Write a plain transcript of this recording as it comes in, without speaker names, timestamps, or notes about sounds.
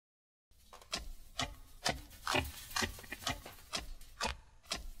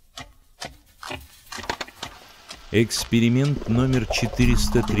Эксперимент номер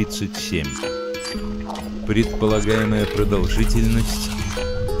 437. Предполагаемая продолжительность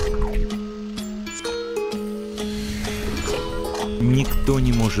никто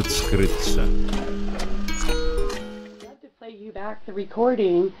не может скрыться. The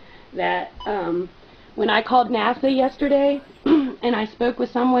recording that when I called NASA yesterday and I spoke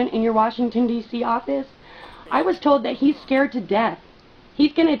with someone in your Washington, D.C. office, I was told that he's scared to death.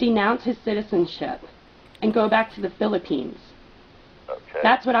 He's going to denounce his citizenship and go back to the Philippines. Okay.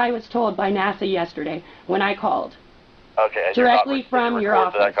 That's what I was told by NASA yesterday when I called. Okay. And directly from your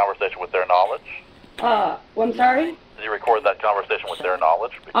office. Did you record that conversation with their knowledge? Well, I'm sorry? Did you record that conversation with their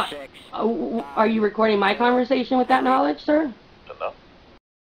knowledge? Are you recording my conversation with that knowledge, sir? No.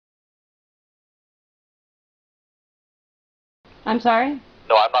 I'm sorry?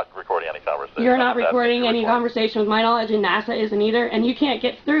 No, I'm not recording any conversation. You're not recording any conversation with my knowledge, and NASA isn't either, and you can't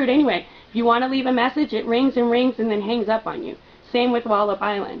get through it anyway. If you want to leave a message, it rings and rings and then hangs up on you. Same with Wallop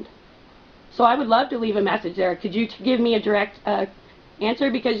Island. So I would love to leave a message there. Could you give me a direct answer?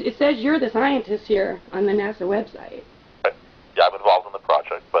 Because it says you're the scientist here on the NASA website. Yeah, I'm involved in the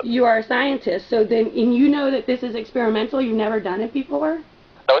project, but... You are a scientist, so then, and you know that this is experimental, you've never done it before?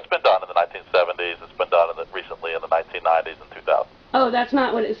 No, it's been done in the 1970s, it's been done recently in the 1990s and 2000s. Oh, that's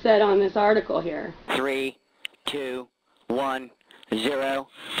not what it said on this article here. 3, 2, 1, 0,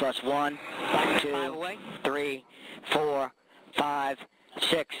 plus 1, 2, 3, 4, 5,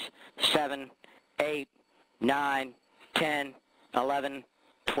 6, 7, 8, 9, 10, 11,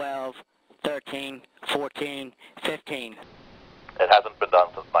 12, 13, 14, 15. It hasn't been done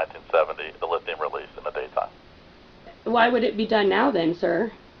since 1970, the lithium release in the daytime. Why would it be done now then,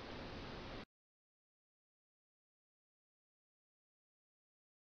 sir?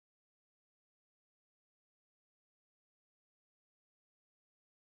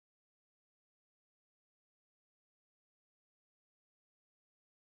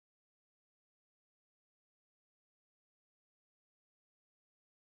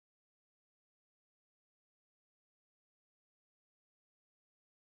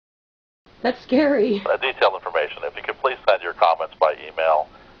 That's scary. Detailed information. If you could please send your comments by email.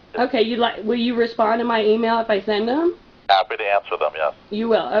 Okay, will you respond to my email if I send them? Happy to answer them, yes. You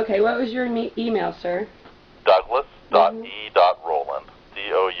will. Okay, what was your email, sir? Douglas.e.Rowland,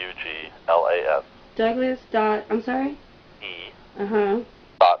 D-O-U-G-L-A-S. Douglas. I'm sorry? E.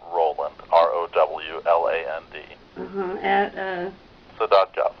 Dot Rowland, R-O-W-L-A-N-D. At,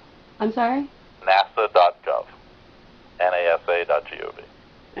 NASA.gov. I'm sorry? NASA.gov. NASA.gov.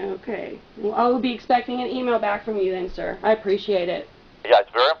 Okay. Well, I will be expecting an email back from you then, sir. I appreciate it. Yeah,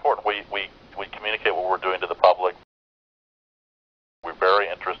 it's very important we communicate what we're doing to the public. We're very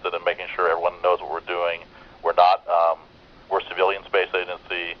interested in making sure everyone knows what we're doing. We're not, we're a civilian space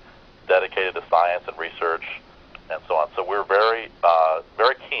agency dedicated to science and research and so on. So we're very,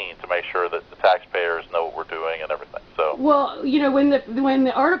 very keen to make sure that the taxpayers know what we're doing and everything. So. Well, you know, when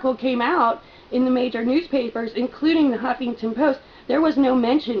the article came out in the major newspapers, including the Huffington Post, there was no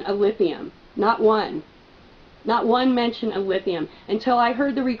mention of lithium. Not one. Not one mention of lithium. Until I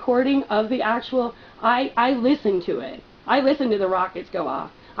heard the recording of the actual, I listened to it. I listened to the rockets go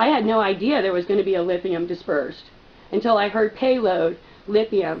off. I had no idea there was going to be a lithium dispersed until I heard payload,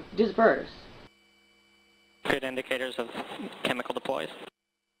 lithium, disperse. Good indicators of chemical deploys.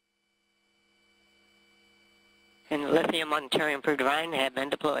 And lithium on deuterium proved divine have been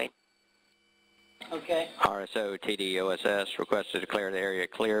deployed. Okay. RSO TDOSS request to declare the area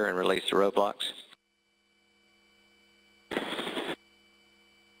clear and release the roadblocks.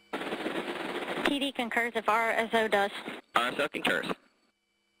 TD concurs if RSO does. RSO concurs.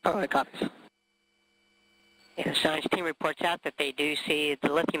 All right, copies. Yeah, the science team reports out that they do see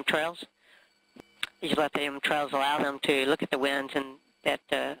the lithium trails. These lithium trails allow them to look at the winds and that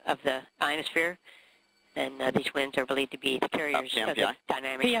of the ionosphere. And these winds are believed to be the carriers of the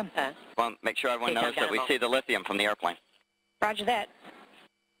dynamic. Well, make sure everyone knows that we see the lithium from the airplane. Roger that.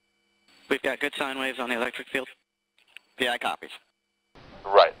 We've got good sine waves on the electric field. PI copies.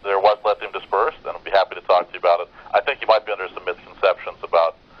 Right. There was lithium dispersed, and I'd be happy to talk to you about it. I think you might be under some misconceptions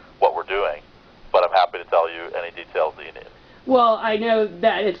about what we're doing, but I'm happy to tell you any details that you need. Well, I know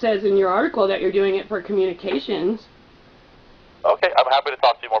that it says in your article that you're doing it for communications. Okay, I'm happy to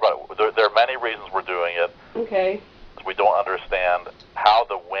talk to you more about it. There are many reasons we're doing it. Okay. We don't understand how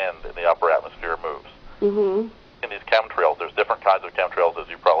the wind in the upper atmosphere moves. Mm-hmm. In these chemtrails, there's different kinds of chemtrails, as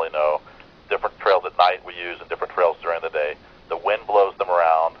you probably know. Different trails at night we use and different trails during the day. The wind blows them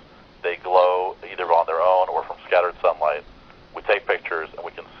around. They glow either on their own or from scattered sunlight. We take pictures and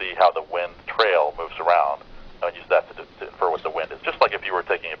we can see how the wind trail moves around and use that to infer what the wind is. Just like if you were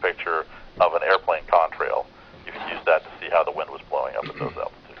taking a picture of an airplane contrail.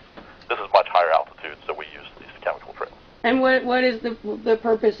 what is the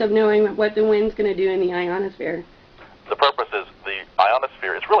purpose of knowing what the wind's going to do in the ionosphere? The purpose is the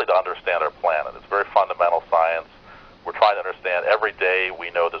ionosphere is really to understand our planet. It's very fundamental science. We're trying to understand. Every day we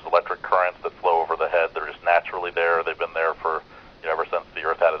know there's electric currents that flow over the head. They're just naturally there. They've been there for, ever since the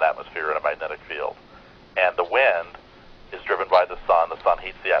Earth had an atmosphere and a magnetic field. And the wind is driven by the sun. The sun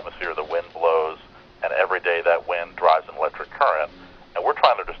heats the atmosphere. The wind blows. And every day that wind drives an electric current. And we're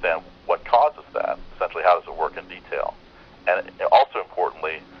trying to understand what causes that. Essentially, how does it work in detail? And also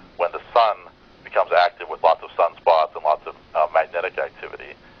importantly, when the sun becomes active with lots of sunspots and lots of magnetic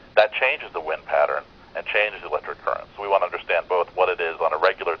activity, that changes the wind pattern and changes the electric current. So we want to understand both what it is on a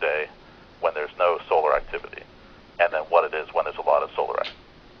regular day when there's no solar activity, and then what it is when there's a lot of solar activity.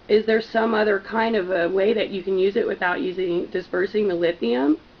 Is there some other kind of a way that you can use it without dispersing the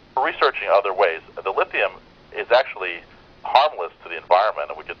lithium? We're researching other ways. The lithium is actually harmless to the environment,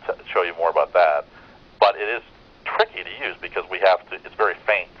 and we could show you more about that. But it is tricky to use because it's very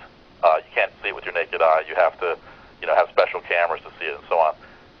faint. You can't see it with your naked eye. You have to, have special cameras to see it and so on.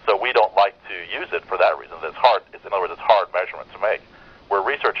 So we don't like to use it for that reason. It's hard. In other words, it's hard measurement to make. We're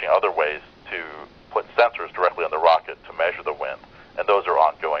researching other ways to put sensors directly on the rocket to measure the wind, and those are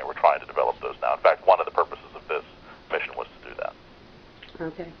ongoing. We're trying to develop those now. In fact, one of the purposes of this mission was to do that.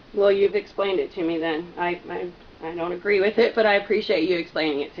 Okay. Well, you've explained it to me then. I don't agree with it, but I appreciate you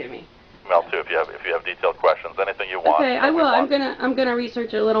explaining it to me. Email too if you have detailed questions, anything you want. Okay, I will. I'm gonna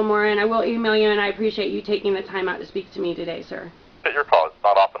research a little more, and I will email you. And I appreciate you taking the time out to speak to me today, sir. Get your call. It's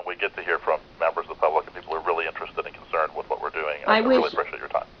not often we get to hear from members of the public and people who are really interested and concerned with what we're doing. And I really appreciate your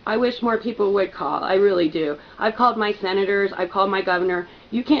time. I wish more people would call. I really do. I've called my senators. I've called my governor.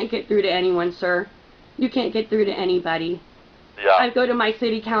 You can't get through to anyone, sir. You can't get through to anybody. Yeah. I go to my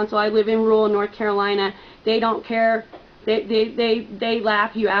city council. I live in rural North Carolina. They don't care. They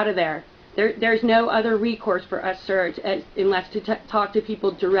laugh you out of there. There's no other recourse for us, sir, unless to talk to people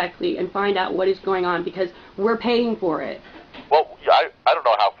directly and find out what is going on, because we're paying for it. Well, I don't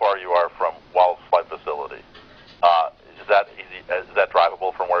know how far you are from Wallace Flight Facility. Is that easy? Is that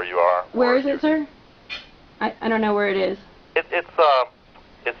drivable from where you are? Where is it, sir? I don't know where it is. It's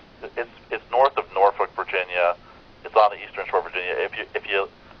north of Norfolk, Virginia. It's on the eastern shore of Virginia. If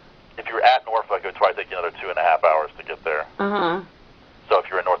you're at Norfolk, it would probably take you another 2.5 hours to get there. Uh-huh. So if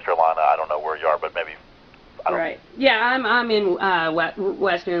you're in North Carolina, I don't know where you are, but maybe. Right. Yeah, I'm in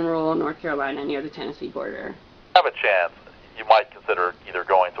western rural North Carolina near the Tennessee border. Have a chance. You might consider either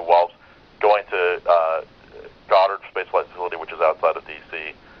going to Goddard Space Flight Facility, which is outside of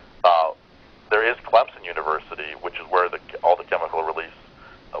D.C. There is Clemson University, which is where all the chemical release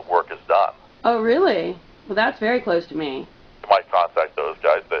work is done. Oh, really? Well, that's very close to me. You might contact those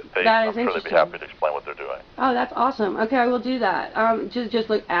guys. I'm sure they'd be happy to explain what they're doing. Oh, that's awesome. Okay, I will do that.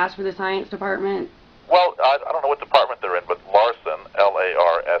 Just ask for the science department. Well, I don't know what department they're in, but Larson,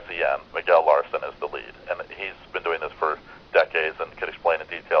 L-A-R-S-E-N, Miguel Larson is the lead, and he's been doing this for decades and can explain in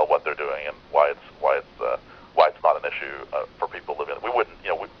detail what they're doing and why it's not an issue for people living. We wouldn't,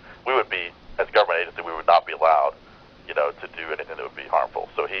 we would be, as a government agency, we would not be allowed, to do anything that would be harmful.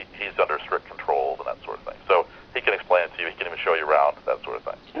 So he's under strict controls and that sort of thing. So he can explain it to you. He can even show you around, that sort of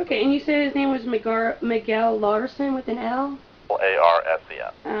thing. Okay, and you said his name was Miguel Larson with an L?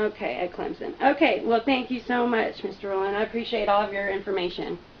 L-A-R-S-E-N. Okay, at Clemson. Okay, well, thank you so much, Mr. Rowland. I appreciate all of your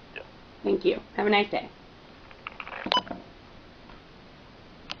information. Yeah. Thank you. Have a nice day.